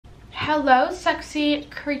Hello, sexy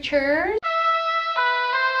creatures.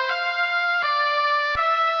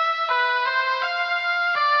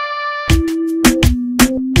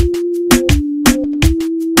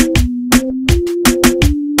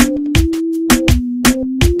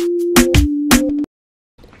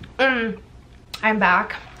 I'm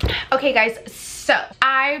back. Okay guys, so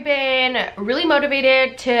I've been really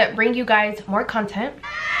motivated to bring you guys more content.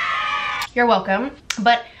 You're welcome.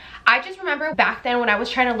 But I just remember back then when I was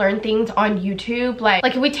trying to learn things on YouTube, like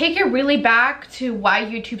if we take it really back to why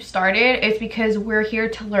YouTube started, it's because we're here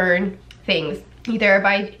to learn things. Either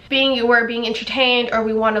by we're being entertained, or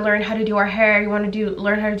we want to learn how to do our hair, you want to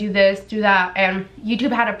learn how to do this, do that. And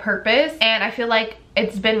YouTube had a purpose, and I feel like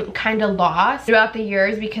it's been kind of lost throughout the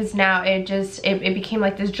years, because now it became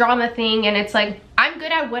like this drama thing, and it's like I'm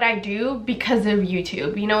good at what I do because of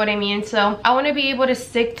YouTube, you know what I mean? So I want to be able to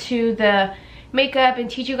stick to the makeup and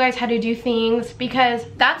teach you guys how to do things, because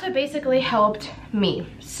that's what basically helped me.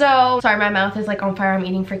 So sorry, my mouth is like on fire. I'm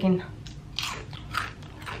eating freaking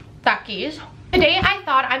Takis. Today I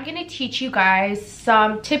thought I'm gonna teach you guys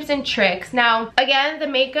some tips and tricks. Now again, the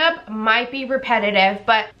makeup might be repetitive,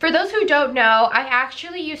 but for those who don't know, I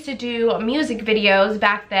actually used to do music videos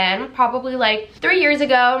back then, probably like 3 years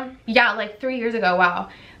ago. Yeah, like 3 years ago, wow.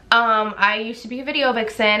 I used to be a video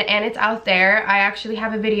vixen, and it's out there. I actually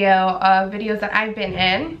have a video of videos that I've been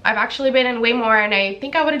in. I've actually been in way more, and I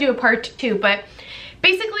think I want to do a part 2, but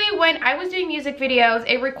basically when I was doing music videos,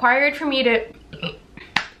 it required for me to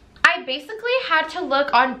I basically had to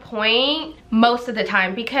look on point most of the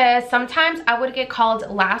time, because sometimes I would get called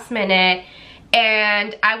last minute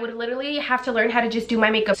and I would literally have to learn how to just do my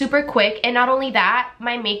makeup super quick. And not only that,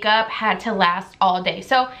 my makeup had to last all day.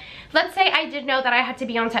 So let's say I did know that I had to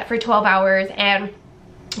be on set for 12 hours and,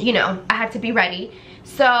 you know, I had to be ready.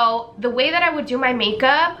 So the way that I would do my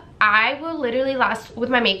makeup, I will literally last with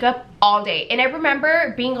my makeup all day. And I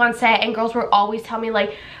remember being on set and girls were always telling me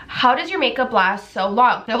like, how does your makeup last so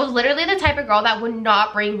long? I was literally the type of girl that would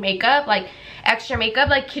not bring makeup, like extra makeup.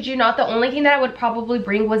 Like, kid you not, the only thing that I would probably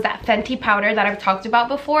bring was that Fenty powder that I've talked about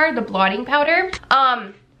before, the blotting powder.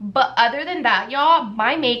 But other than that, y'all,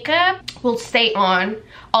 my makeup will stay on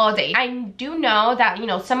all day. I do know that, you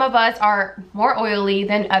know, some of us are more oily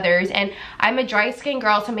than others, and I'm a dry skin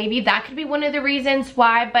girl, so maybe that could be one of the reasons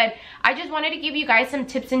why. But I just wanted to give you guys some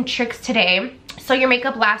tips and tricks today so your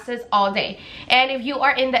makeup lasts all day. And if you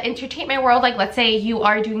are in the entertainment world, like let's say you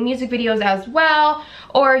are doing music videos as well,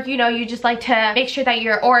 or you know, you just like to make sure that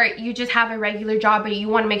or you just have a regular job but you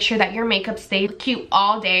want to make sure that your makeup stays cute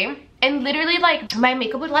all day. And literally, like, my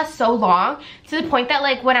makeup would last so long to the point that,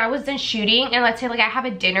 like, when I was done shooting and let's say, like, I have a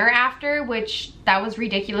dinner after, which that was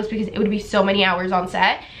ridiculous because it would be so many hours on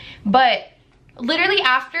set. But literally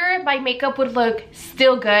after, my makeup would look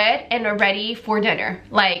still good and ready for dinner.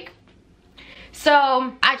 Like,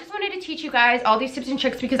 so I just wanted to teach you guys all these tips and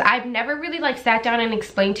tricks because I've never really, like, sat down and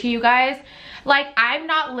explained to you guys. Like, I'm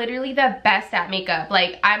not literally the best at makeup.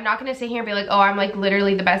 Like, I'm not gonna sit here and be like, oh, I'm, like,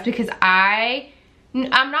 literally the best, because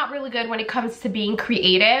I'm not really good when it comes to being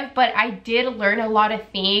creative, but I did learn a lot of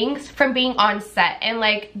things from being on set, and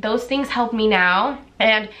like those things help me now.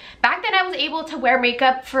 And back then I was able to wear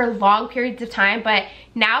makeup for long periods of time, but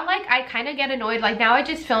now like I kind of get annoyed. Like now I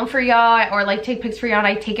just film for y'all or like take pics for y'all and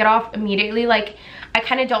I take it off immediately. Like I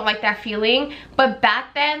kind of don't like that feeling. But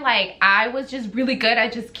back then, like I was just really good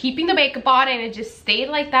at just keeping the makeup on, and it just stayed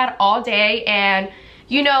like that all day. And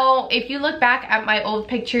you know, if you look back at my old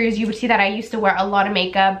pictures, you would see that I used to wear a lot of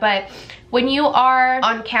makeup. But when you are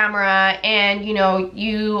on camera and, you know,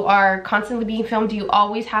 you are constantly being filmed, you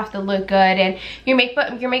always have to look good. And your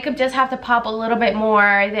makeup does have to pop a little bit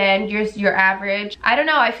more than your average. I don't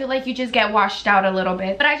know, I feel like you just get washed out a little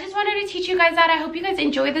bit. But I just wanted to teach you guys that. I hope you guys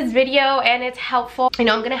enjoy this video and it's helpful. I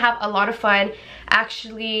know I'm gonna have a lot of fun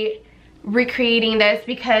actually recreating this,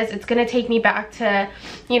 because it's gonna take me back to,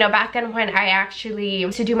 you know, back then when I actually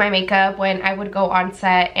used to do my makeup, when I would go on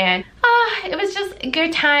set, and it was just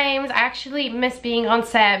good times. I actually miss being on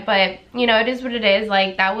set, but you know, it is what it is.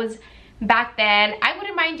 Like that was back then. I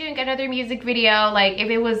wouldn't mind doing another music video, like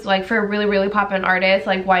if it was like for a really poppin' artist,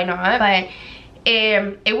 like why not? But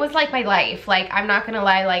it was like my life. Like I'm not gonna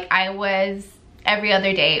lie, like I was every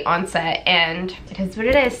other day on set, and it is what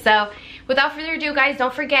it is. So without further ado, guys,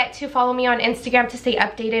 don't forget to follow me on Instagram to stay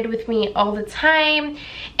updated with me all the time.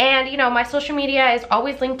 And you know, my social media is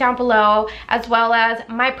always linked down below, as well as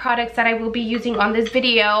my products that I will be using on this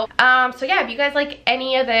video. So yeah, if you guys like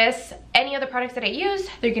any of this, any of the products that I use,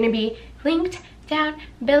 they're gonna be linked down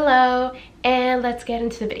below. And let's get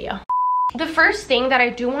into the video. The first thing that I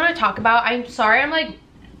do want to talk about, I'm sorry I'm like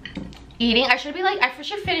eating. I should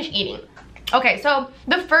finish eating. Okay, so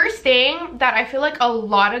the first thing that I feel like a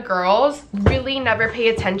lot of girls really never pay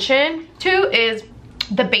attention to is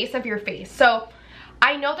the base of your face. So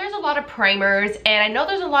I know there's a lot of primers, and I know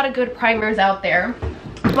there's a lot of good primers out there,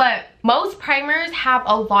 but most primers have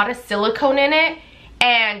a lot of silicone in it,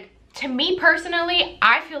 and to me personally,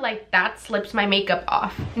 I feel like that slips my makeup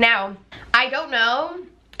off. Now, I don't know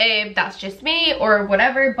if that's just me or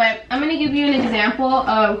whatever, but I'm gonna give you an example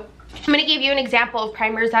of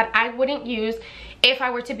primers that I wouldn't use if I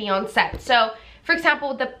were to be on set. So, for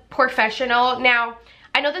example, the Professional. Now,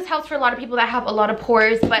 I know this helps for a lot of people that have a lot of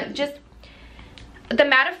pores, but just the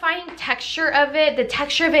mattifying texture of it, the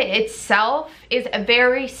texture of it itself is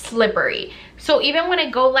very slippery. So even when I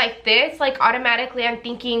go like this, like automatically I'm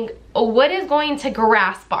thinking, oh, what is going to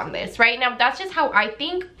grasp on this, right? Now, that's just how I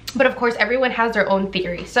think. But of course, everyone has their own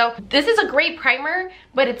theory. So this is a great primer,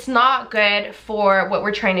 but it's not good for what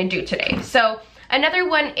we're trying to do today. So another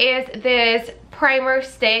one is this primer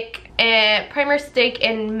stick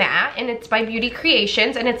in matte, and it's by Beauty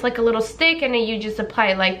Creations, and it's like a little stick, and then you just apply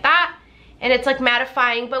it like that, and it's like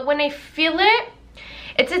mattifying. But when I feel it,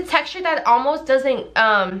 it's a texture that almost doesn't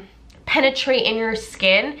penetrate in your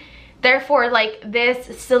skin. Therefore, like,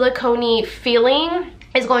 this silicone-y feeling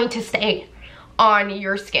is going to stay on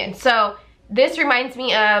your skin. So this reminds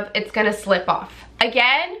me of it's gonna slip off.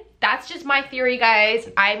 Again, that's just my theory, guys.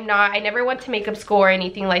 I never went to makeup school or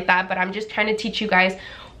anything like that, but I'm just trying to teach you guys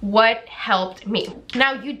what helped me.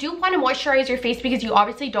 Now, you do want to moisturize your face because you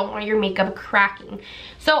obviously don't want your makeup cracking.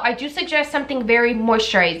 So I do suggest something very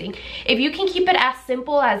moisturizing. If you can keep it as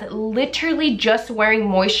simple as literally just wearing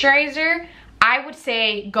moisturizer, I would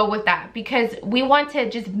say go with that, because we want to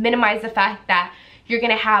just minimize the fact that you're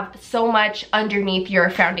gonna have so much underneath your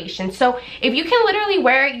foundation. So if you can literally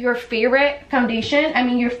wear your favorite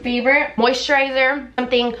foundation, your favorite moisturizer,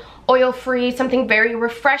 something oil-free, something very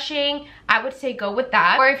refreshing, I would say go with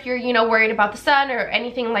that. Or if you're, worried about the sun or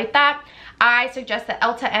anything like that, I suggest the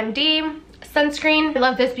Elta MD sunscreen. I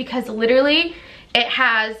love this because literally it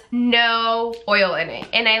has no oil in it,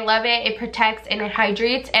 and I love it. It protects and it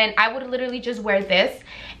hydrates, and I would literally just wear this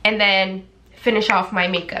and then finish off my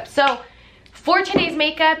makeup. So for today's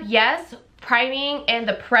makeup, yes, priming and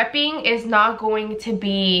the prepping is not going to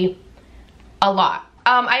be a lot.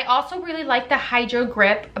 I also really like the Hydro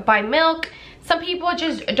Grip by Milk. Some people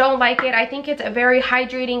just don't like it. I think it's very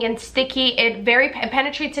hydrating and sticky. It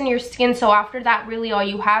penetrates in your skin, so after that, really all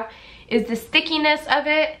you have is the stickiness of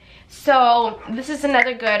it. So this is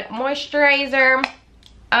another good moisturizer.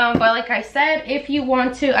 But like I said, if you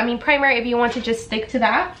want to, primer, if you want to just stick to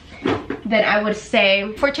that, then I would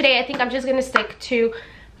say for today, I think I'm just gonna stick to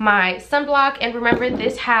my sunblock. And remember,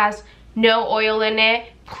 this has no oil in it.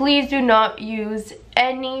 Please do not use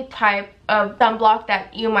any type of sunblock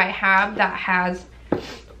that you might have that has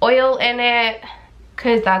oil in it,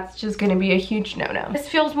 because that's just gonna be a huge no-no. This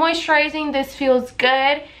feels moisturizing, this feels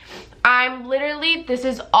good. This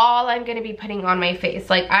is all I'm gonna be putting on my face.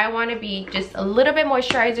 Like, I wanna be just a little bit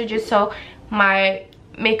moisturizer just so my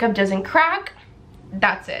makeup doesn't crack.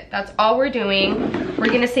 That's it. That's all we're doing. We're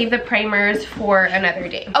gonna save the primers for another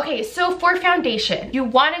day. Okay, so for foundation, you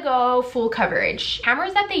want to go full coverage.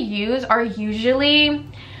 Cameras that they use are usually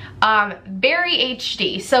very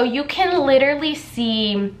HD, so you can literally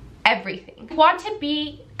see everything. You want to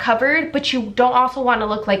be covered, but you don't also want to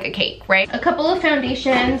look like a cake, right? A couple of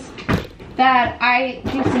foundations that I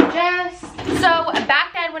do suggest. So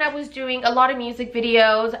back then when I was doing a lot of music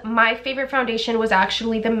videos, my favorite foundation was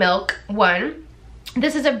actually the Milk one.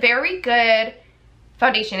 This is a very good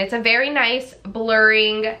foundation. It's a very nice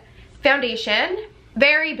blurring foundation.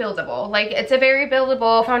 Very buildable. Like, it's a very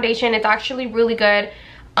buildable foundation. It's actually really good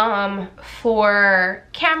for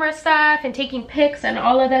camera stuff and taking pics and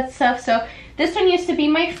all of that stuff. So this one used to be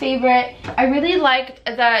my favorite. I really liked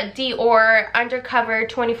the Dior Undercover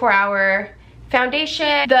 24-hour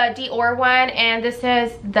foundation, the Dior one, and this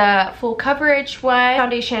is the full coverage one.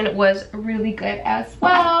 Foundation was really good as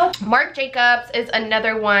well. Marc Jacobs is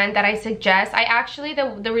another one that I suggest. I actually,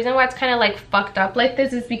 the reason why it's kind of like fucked up like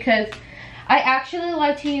this is because I actually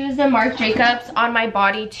like to use the Marc Jacobs on my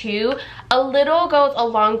body too. A little goes a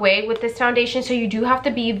long way with this foundation, so you do have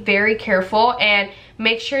to be very careful and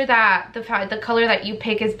make sure that the color that you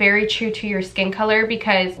pick is very true to your skin color,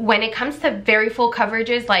 because when it comes to very full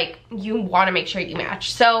coverages, like, you want to make sure you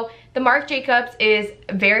match. So the Marc Jacobs is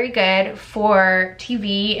very good for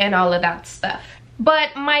TV and all of that stuff.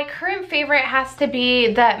 But my current favorite has to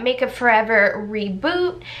be the Makeup Forever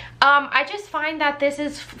Reboot. I just find that this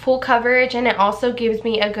is full coverage, and it also gives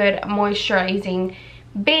me a good moisturizing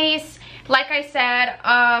base. Like I said,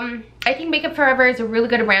 I think Makeup Forever is a really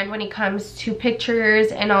good brand when it comes to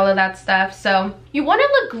pictures and all of that stuff. So you want to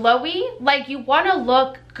look glowy, like you want to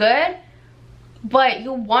look good, but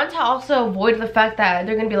you want to also avoid the fact that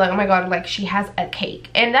they're gonna be like, oh my god, like she has a cake,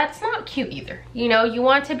 and that's not cute either. You know, you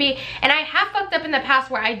want to be, and I have fucked up in the past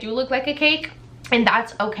where I do look like a cake, and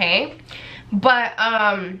that's okay, but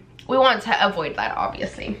we want to avoid that,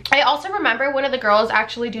 obviously. I also remember one of the girls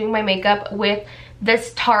actually doing my makeup with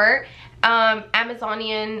this Tarte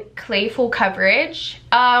Amazonian Clay Full Coverage.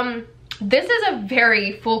 This is a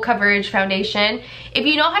very full coverage foundation. If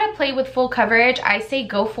you know how to play with full coverage, I say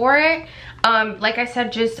go for it. Like I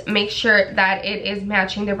said, just make sure that it is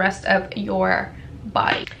matching the rest of your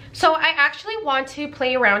body. So I actually want to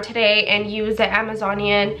play around today and use the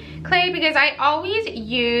Amazonian clay because I always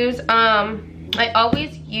use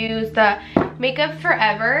the Makeup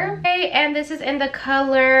Forever. Okay, and this is in the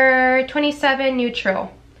color 27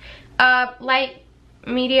 Neutral. Light,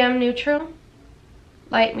 medium, neutral.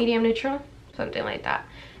 Light, medium, neutral. Something like that.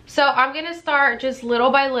 So I'm gonna start just little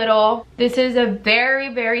by little. This is a very,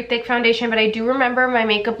 very thick foundation, but I do remember my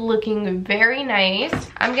makeup looking very nice.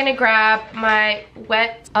 I'm gonna grab my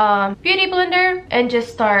wet beauty blender and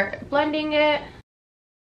just start blending it.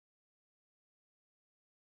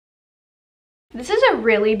 This is a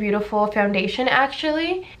really beautiful foundation,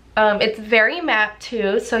 actually. It's very matte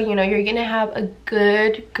too, so you know you're gonna have a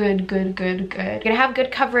good. You're gonna have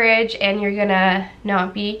good coverage, and you're gonna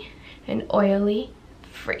not be an oily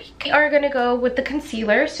freak. We are gonna go with the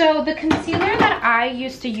concealer. So the concealer that I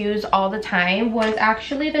used to use all the time was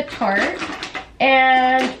actually the Tarte,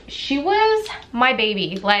 and she was my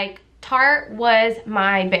baby. Like, Tarte was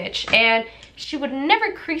my bitch, and she would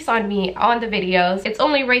never crease on me on the videos. It's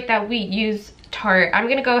only right that we use Tarte. I'm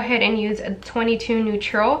gonna go ahead and use a 22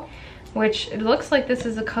 Neutral, which it looks like this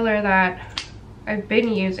is a color that I've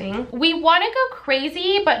been using. We want to go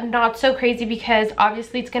crazy, but not so crazy, because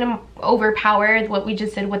obviously it's gonna overpower what we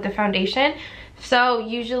just did with the foundation. So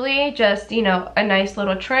usually just, you know, a nice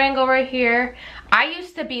little triangle right here. I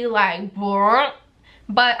used to be like,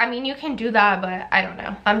 but I mean, you can do that, but I don't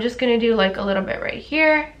know. I'm just gonna do like a little bit right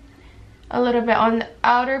here, a little bit on the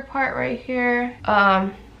outer part right here,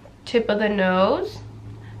 tip of the nose,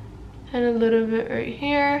 and a little bit right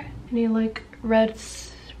here. Any like red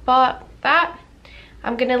spot. That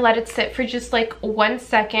I'm gonna let it sit for just like 1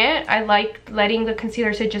 second. I like letting the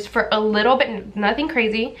concealer sit just for a little bit, nothing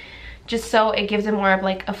crazy, just so it gives it more of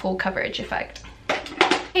like a full coverage effect.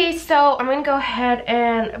 Okay, so I'm gonna go ahead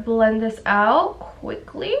and blend this out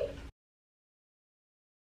quickly.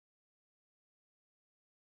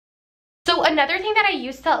 So another thing that I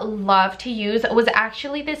used to love to use was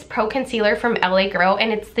actually this Pro Concealer from LA Girl,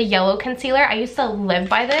 and it's the yellow concealer. I used to live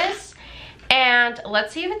by this, and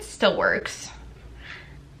let's see if it still works.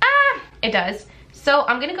 It does. So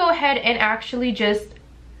I'm gonna go ahead and actually just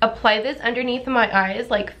apply this underneath my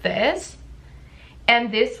eyes like this,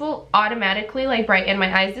 and this will automatically like brighten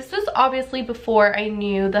my eyes. This was obviously before I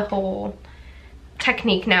knew the whole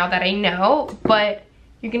technique now that I know, but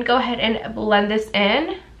you're gonna go ahead and blend this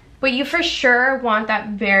in. But you for sure want that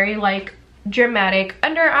very like dramatic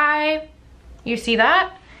under eye. You see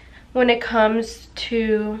that? When it comes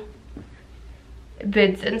to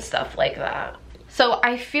vids and stuff like that. So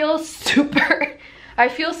I feel I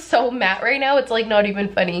feel so matte right now. It's like not even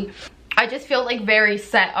funny. I just feel like very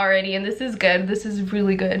set already, and this is good. This is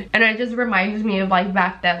really good. And it just reminds me of like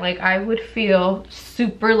back then, like I would feel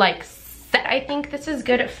super like set. I think this is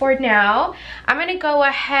good for now. I'm gonna go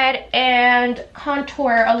ahead and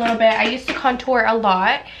contour a little bit. I used to contour a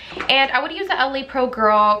lot, and I would use the LA Pro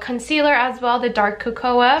Girl concealer as well, the dark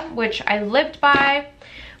cocoa, which I lived by,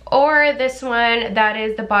 or this one that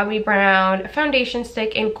is the Bobbi Brown foundation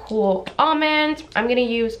stick in Cool Almond. I'm gonna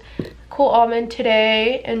use Cool Almond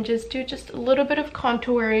today and just do just a little bit of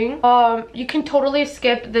contouring. You can totally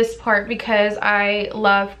skip this part because I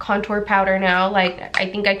love contour powder now. Like, I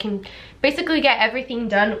think I can basically get everything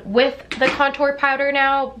done with the contour powder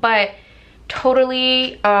now, but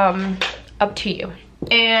totally up to you.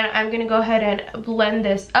 And I'm gonna go ahead and blend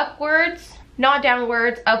this upwards, not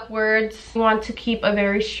downwards, upwards. You want to keep a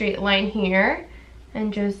very straight line here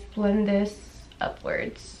and just blend this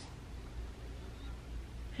upwards.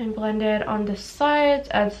 And blend it on the sides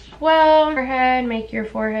as well. Forehead, make your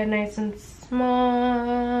forehead nice and small.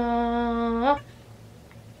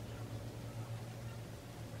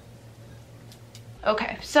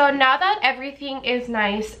 Okay, so now that everything is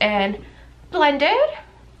nice and blended,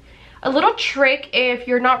 a little trick if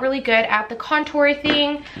you're not really good at the contour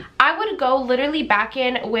thing, I would go literally back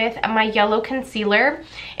in with my yellow concealer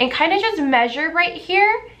and kind of just measure right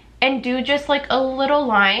here and do just like a little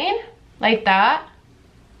line. like that,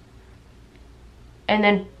 and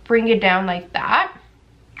then bring it down like that.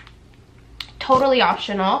 Totally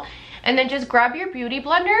optional. And then just grab your beauty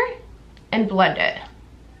blender and blend it.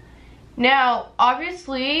 Now,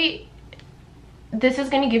 obviously, this is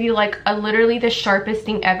going to give you like literally the sharpest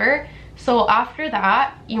thing ever. So after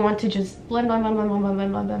that, you want to just blend, blend, blend, blend, blend,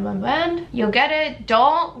 blend, blend, blend, blend, blend. You'll get it.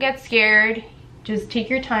 Don't get scared. Just take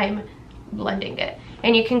your time blending it.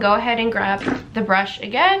 And you can go ahead and grab the brush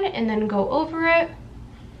again and then go over it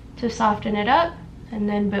to soften it up. And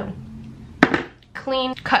then boom.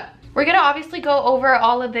 Clean cut. We're gonna obviously go over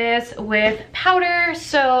all of this with powder,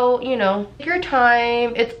 so you know, take your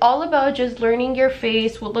time. It's all about just learning your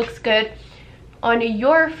face, what looks good on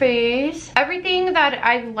your face. Everything that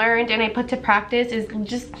I've learned and I put to practice is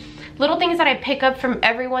just little things that I pick up from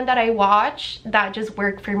everyone that I watch that just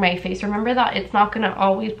work for my face. Remember that it's not gonna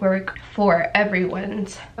always work for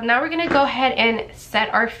everyone's. Now we're gonna go ahead and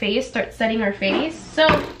set our face, start setting our face. So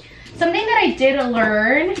something that I did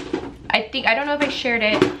learn, I don't know if I shared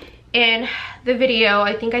it in the video,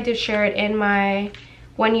 I think I did share it in my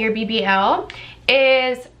 1 year BBL,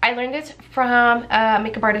 is I learned this from a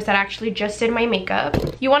makeup artist that actually just did my makeup.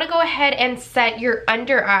 You want to go ahead and set your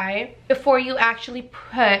under eye before you actually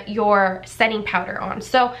put your setting powder on.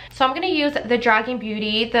 So I'm going to use the Dragon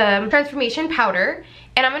Beauty, the Transformation Powder,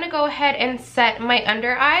 and I'm going to go ahead and set my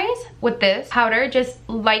under eyes with this powder just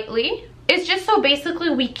lightly. It's just so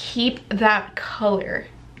basically we keep that color,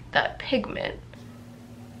 that pigment.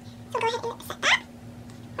 So go ahead and set that.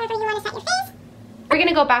 Wherever you want to set your face. We're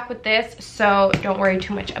gonna go back with this, so don't worry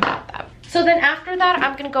too much about that. So then after that,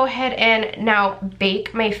 I'm gonna go ahead and now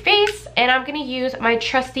bake my face, and I'm gonna use my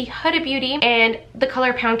trusty Huda Beauty and the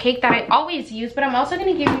color Pound Cake that I always use, but I'm also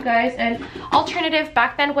gonna give you guys an alternative.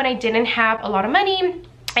 Back then when I didn't have a lot of money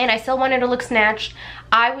and I still wanted to look snatched,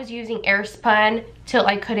 I was using Airspun till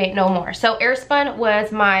I couldn't no more. So Airspun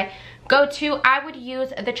was my go-to. I would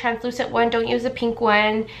use the translucent one. Don't use the pink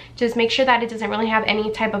one. Just make sure that it doesn't really have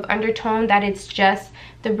any type of undertone, that it's just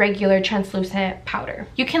the regular translucent powder.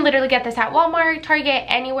 You can literally get this at Walmart, Target,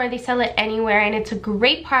 anywhere. They sell it anywhere, and it's a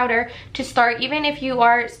great powder to start even if you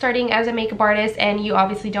are starting as a makeup artist and you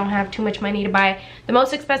obviously don't have too much money to buy the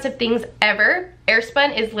most expensive things ever.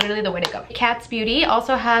 Airspun is literally the way to go. Cat's Beauty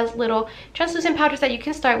also has little translucent powders that you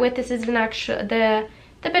can start with. This is an actual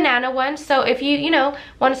the banana one, so if you know,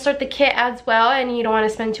 want to start the kit as well and you don't want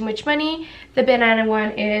to spend too much money, the banana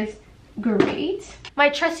one is great. My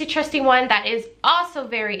trusty one that is also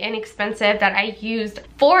very inexpensive that I used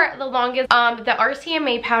for the longest, the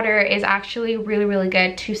RCMA powder is actually really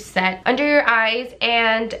good to set under your eyes,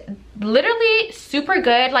 and literally super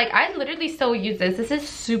good. Like, I literally still use this. This is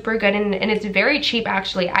super good, and it's very cheap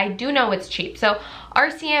actually. I do know it's cheap. So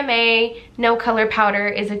RCMA no color powder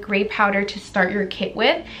is a great powder to start your kit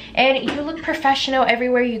with, and you look professional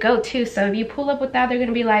everywhere you go too. So if you pull up with that, they're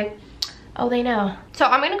gonna be like, oh, they know. So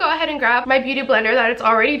I'm gonna go ahead and grab my beauty blender that it's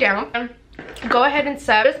already down and go ahead and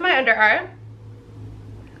set this my under eye.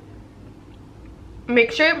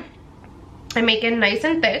 Make sure I make it nice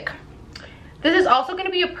and thick. This is also gonna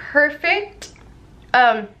be a perfect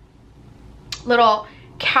little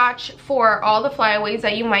catch for all the flyaways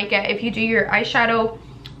that you might get if you do your eyeshadow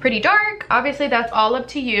pretty dark. Obviously that's all up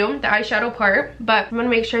to you, the eyeshadow part, but I'm gonna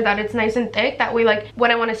make sure that it's nice and thick. That way, like,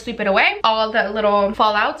 when I want to sweep it away, all the little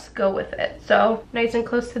fallouts go with it. So nice and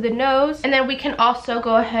close to the nose. And then we can also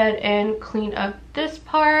go ahead and clean up this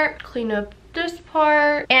part, clean up this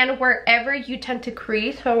part, and wherever you tend to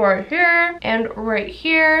crease, so right here and right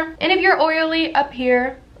here. And if you're oily up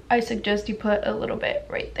here, I suggest you put a little bit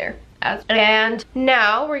right there. And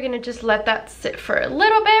now we're gonna just let that sit for a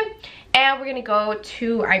little bit, and we're gonna go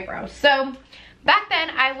to eyebrows. So back then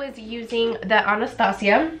I was using the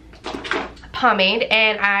Anastasia pomade,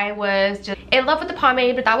 and I was just in love with the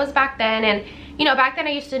pomade, but that was back then. And you know, back then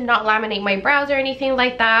I used to not laminate my brows or anything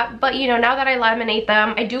like that, but you know, now that I laminate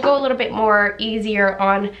them, I do go a little bit more easier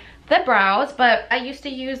on the brows. But I used to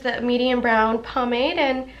use the medium brown pomade,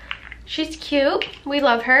 and she's cute. We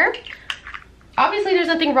love her. Obviously there's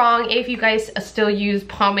nothing wrong if you guys still use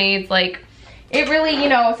pomades. Like, it really, you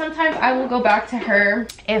know, sometimes I will go back to her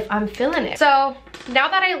if I'm feeling it. So now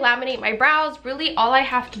that I laminate my brows, really all I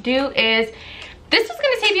have to do is, this is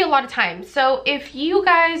gonna save you a lot of time. So if you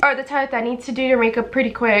guys are the type that needs to do your makeup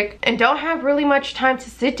pretty quick and don't have really much time to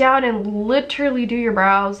sit down and literally do your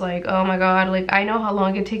brows, like, oh my god, like, I know how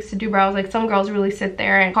long it takes to do brows. Like, some girls really sit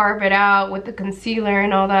there and carve it out with the concealer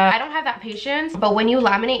and all that. I don't have that patience. But when you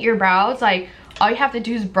laminate your brows, like, all you have to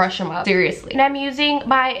do is brush them up, seriously. And I'm using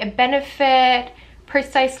my Benefit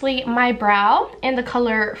Precisely My Brow in the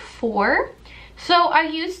color 4. So I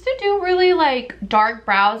used to do really like dark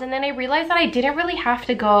brows, and then I realized that I didn't really have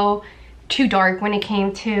to go too dark when it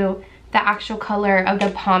came to the actual color of the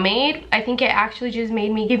pomade. I think it actually just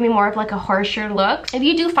give me more of like a harsher look. If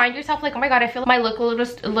you do find yourself like, oh my god, I feel like my look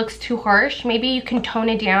looks too harsh, maybe you can tone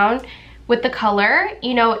it down with the color.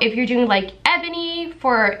 You know, if you're doing like ebony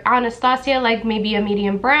for Anastasia, like maybe a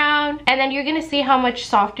medium brown, and then you're gonna see how much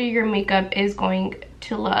softer your makeup is going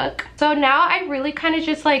to look. So now I really kind of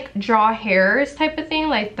just like draw hairs type of thing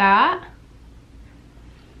like that.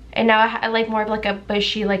 And now I like more of like a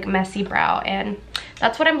bushy, like messy brow, and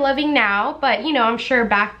that's what I'm loving now. But you know, I'm sure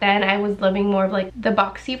back then I was loving more of like the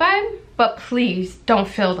boxy vibe. But please don't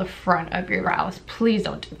fill the front of your brows. Please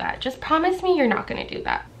don't do that. Just promise me you're not gonna do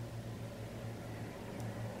that.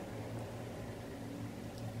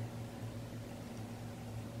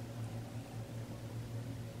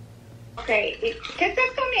 Okay, ¿qué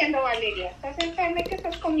estás comiendo, Valeria? ¿Estás enferma y qué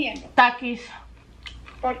estás comiendo? Takis.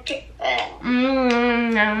 ¿Por qué?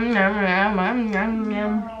 Yum, yum, yum, yum,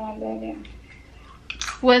 yum. No, Valeria.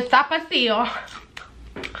 With tapatio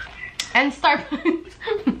and Starbucks.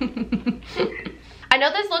 I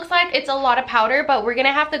know this looks like it's a lot of powder, but we're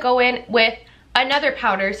gonna have to go in with another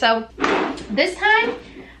powder. So this time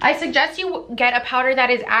I suggest you get a powder that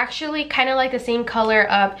is actually kind of like the same color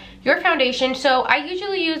of your foundation. So I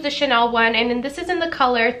usually use the Chanel one, and then this is in the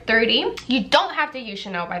color 30. You don't have to use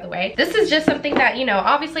Chanel, by the way. This is just something that, you know,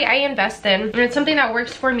 obviously I invest in, and it's something that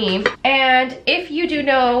works for me. And if you do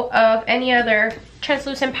know of any other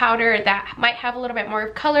translucent powder that might have a little bit more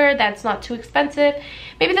of color that's not too expensive,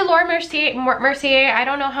 maybe the Laura Mercier, I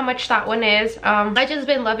don't know how much that one is. I just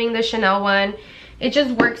been loving the Chanel one. It just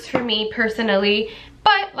works for me personally.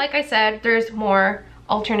 But like I said, there's more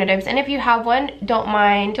alternatives, and if you have one, don't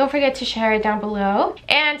forget to share it down below.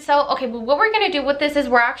 And so, okay, but what we're gonna do with this is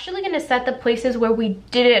we're actually gonna set the places where we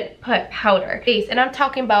didn't put powder face, and I'm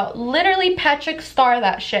talking about literally Patrick Star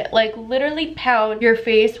that shit, like literally pound your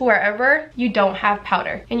face wherever you don't have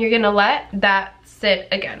powder, and you're gonna let that sit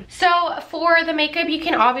again. So for the makeup, you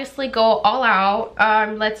can obviously go all out.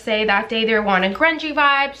 Let's say that day they want a grungy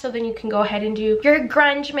vibe, so then you can go ahead and do your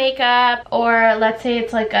grunge makeup. Or let's say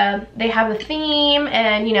it's like they have a theme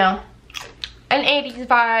and, you know, an 80s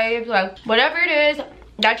vibe, like whatever it is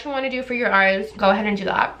that you want to do for your eyes, go ahead and do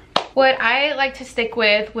that. What I like to stick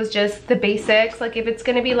with was just the basics. Like if it's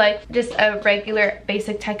gonna be like just a regular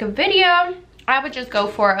basic type of video, I would just go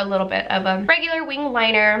for a little bit of a regular wing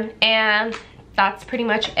liner, and that's pretty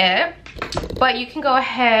much it. But you can go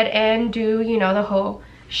ahead and do, you know, the whole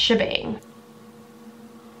shebang.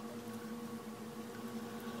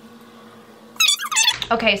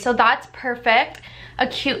 Okay, so that's perfect. A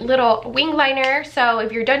cute little wing liner. So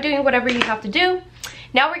if you're done doing whatever you have to do,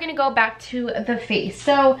 now we're gonna go back to the face.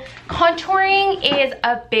 So contouring is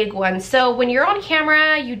a big one. So when you're on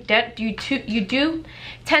camera, you do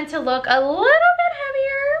tend to look a little bit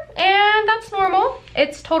heavier, and that's normal.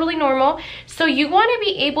 It's totally normal. So you want to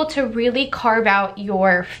be able to really carve out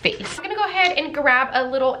your face. I'm gonna go ahead and grab a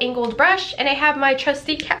little angled brush, and I have my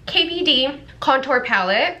trusty KVD contour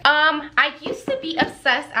palette. I used to be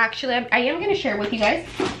obsessed, actually, I am gonna share with you guys,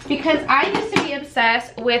 because I used to be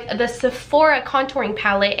obsessed with the Sephora contouring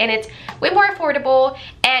palette, and it's way more affordable,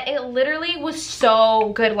 and it literally was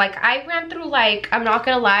so good. Like I ran through, like, I'm not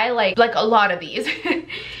gonna lie, like a lot of these.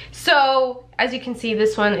 So as you can see,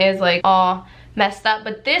 this one is like all messed up,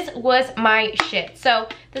 but this was my shit. So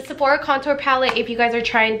the Sephora contour palette, if you guys are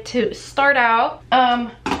trying to start out,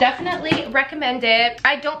 definitely recommend it.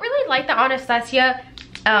 I don't really like the Anastasia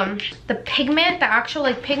the pigment, the actual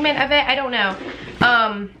like pigment of it. I don't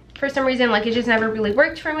know, for some reason, like it just never really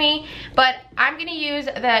worked for me. But I'm gonna use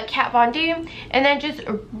the Kat Von D, and then just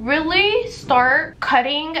really start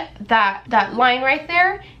cutting that line right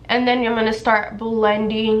there, and then I'm gonna start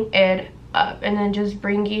blending it up, and then just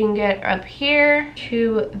bringing it up here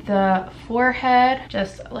to the forehead,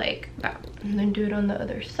 just like that, and then do it on the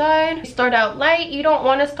other side. Start out light. You don't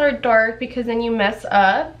want to start dark because then you mess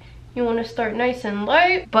up. You want to start nice and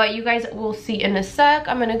light, but you guys will see in a sec.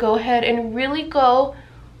 I'm gonna go ahead and really go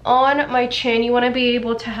on my chin. You want to be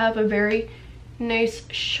able to have a very nice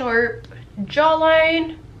sharp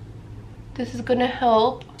jawline. This is gonna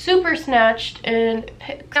help. Super snatched and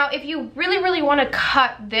picked. Now if you really want to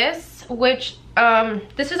cut this, which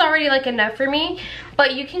this is already like enough for me,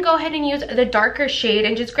 but you can go ahead and use the darker shade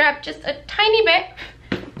and just grab just a tiny bit,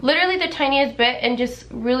 literally the tiniest bit, and just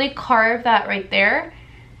really carve that right there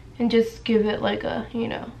and just give it like a, you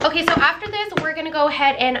know. Okay, so after this we're gonna go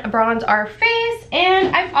ahead and bronze our face,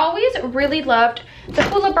 and I've always really loved the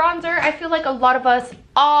Hoola bronzer. I feel like a lot of us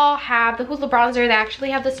all have the Hoola bronzer. They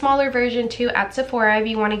actually have the smaller version too at Sephora if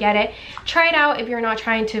you want to get it. Try it out if you're not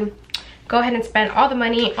trying to go ahead and spend all the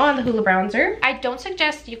money on the Hoola bronzer. I don't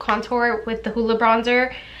suggest you contour with the Hoola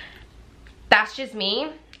bronzer. That's just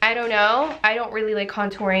me. I don't know. I don't really like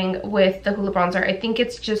contouring with the Hoola bronzer. I think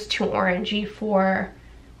it's just too orangey for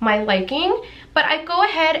my liking. But I go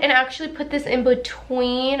ahead and actually put this in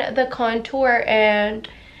between the contour and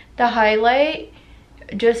the highlight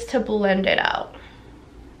just to blend it out.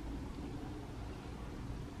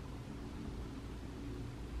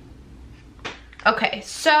 Okay,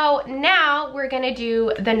 so now we're gonna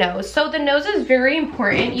do the nose. So the nose is very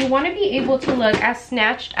important. You want to be able to look as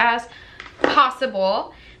snatched as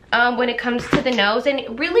possible when it comes to the nose.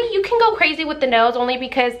 And really, you can go crazy with the nose only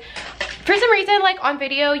because for some reason, like on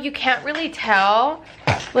video, you can't really tell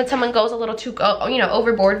when someone goes a little too,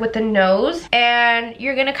 overboard with the nose. And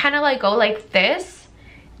you're gonna kind of like go like this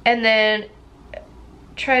and then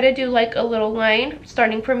try to do like a little line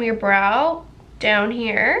starting from your brow down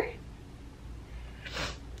here.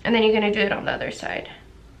 And then you're gonna do it on the other side.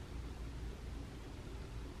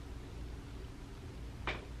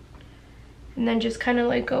 And then just kind of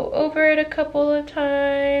like go over it a couple of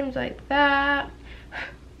times like that.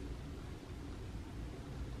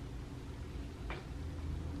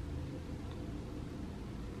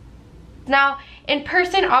 Now, in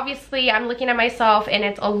person, obviously, I'm looking at myself and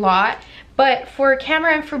it's a lot. But for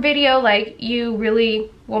camera and for video, like, you really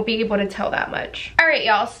won't be able to tell that much. All right,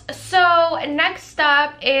 y'all. So next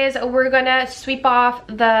up is we're gonna sweep off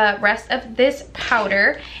the rest of this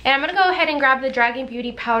powder. And I'm gonna go ahead and grab the Dragon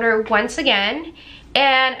Beauty powder once again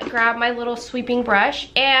and grab my little sweeping brush.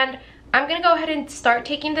 And I'm gonna go ahead and start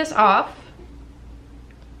taking this off.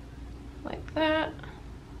 Like that.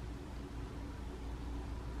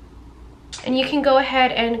 And you can go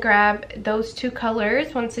ahead and grab those two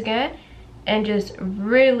colors once again and just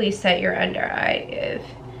really set your under eye if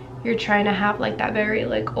you're trying to have like that very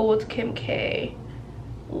like old Kim K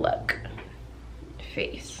look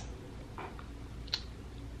face.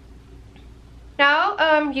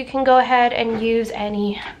 Now you can go ahead and use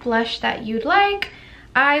any blush that you'd like.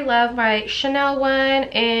 I love my Chanel one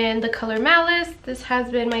in the color Malice. This has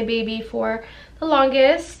been my baby for the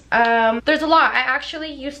longest. There's a lot. I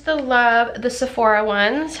actually used to love the Sephora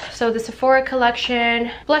ones. So the Sephora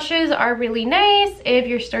collection blushes are really nice if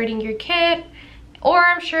you're starting your kit, or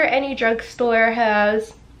I'm sure any drugstore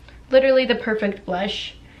has literally the perfect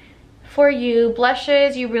blush for you.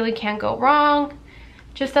 Blushes, you really can't go wrong,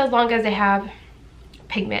 just as long as they have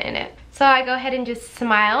pigment in it. So I go ahead and just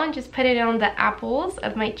smile and just put it on the apples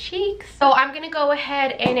of my cheeks. So I'm gonna go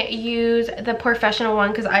ahead and use the Professional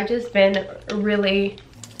one because I've just been really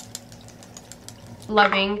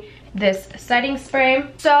loving this setting spray.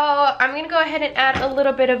 So I'm gonna go ahead and add a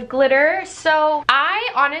little bit of glitter. So I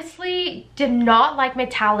honestly did not like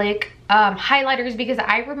metallic highlighters because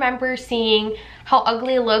I remember seeing how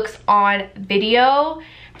ugly it looks on video.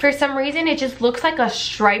 For some reason, it just looks like a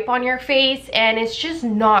stripe on your face and it's just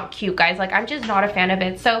not cute, guys. Like, I'm just not a fan of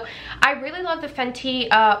it. So I really love the Fenty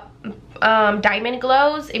Diamond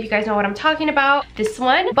Glows, if you guys know what I'm talking about. This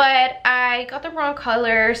one, but I got the wrong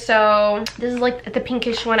color. So this is like the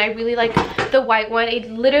pinkish one. I really like the white one. It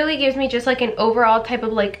literally gives me just like an overall type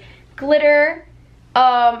of like glitter.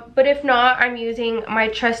 But if not, I'm using my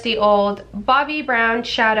trusty old Bobbi Brown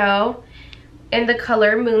shadow in the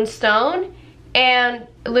color Moonstone. And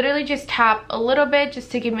literally just tap a little bit just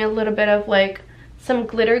to give me a little bit of like some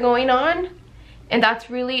glitter going on. And that's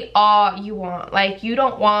really all you want. Like, you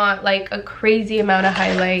don't want like a crazy amount of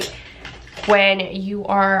highlight when you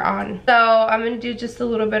are on. So I'm gonna do just a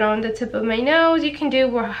little bit on the tip of my nose. You can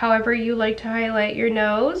do however you like to highlight your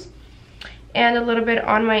nose. And a little bit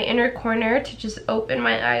on my inner corner to just open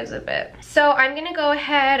my eyes a bit. So I'm gonna go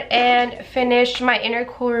ahead and finish my inner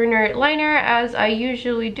corner liner as I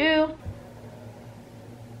usually do,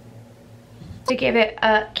 to give it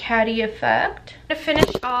a catty effect. To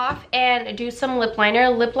finish off and do some lip liner.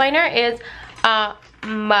 Lip liner is a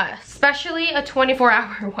must, especially a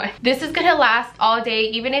 24-hour one. This is gonna last all day,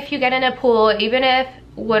 even if you get in a pool, even if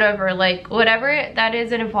whatever, like whatever that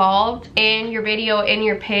is involved in your video, in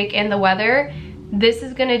your pic, in the weather, this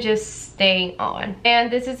is gonna just stay on.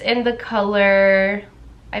 And this is in the color,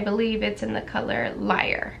 I believe it's in the color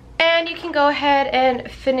Liar. And you can go ahead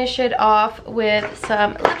and finish it off with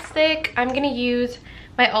some lipstick. I'm gonna use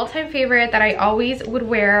my all-time favorite that I always would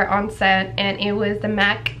wear on set, and it was the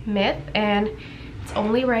MAC Myth, and it's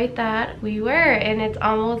only right that we wear it and it's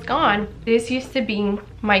almost gone. This used to be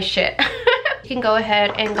my shit. You can go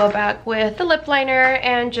ahead and go back with the lip liner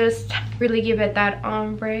and just really give it that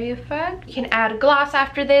ombre effect. You can add gloss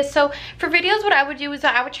after this. So for videos, what I would do is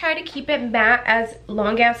that I would try to keep it matte as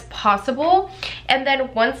long as possible, and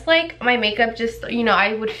then once like my makeup just, you know,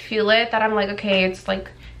 I would feel it that I'm like, okay, it's like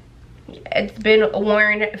it's been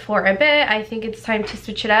worn for a bit, I think it's time to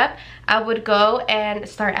switch it up, I would go and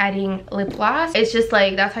start adding lip gloss. It's just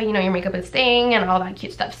like, that's how you know your makeup is staying and all that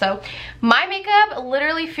cute stuff. So my makeup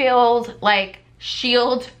literally feels like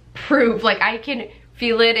shield proof, like I can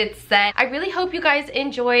feel it, it's set. I really hope you guys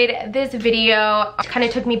enjoyed this video. It kind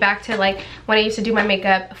of took me back to like when I used to do my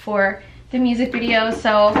makeup for the music video,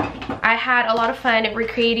 so I had a lot of fun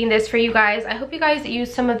recreating this for you guys. I hope you guys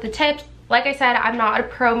use some of the tips. Like I said, I'm not a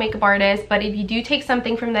pro makeup artist, but if you do take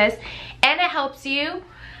something from this and it helps you,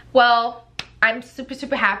 well, I'm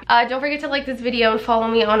super happy. Don't forget to like this video and follow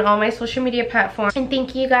me on all my social media platforms. And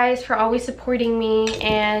thank you guys for always supporting me.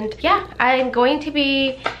 And yeah, I'm going to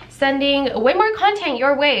be sending way more content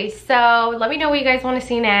your way. So let me know what you guys want to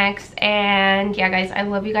see next. And yeah, guys, I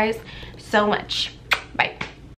love you guys so much.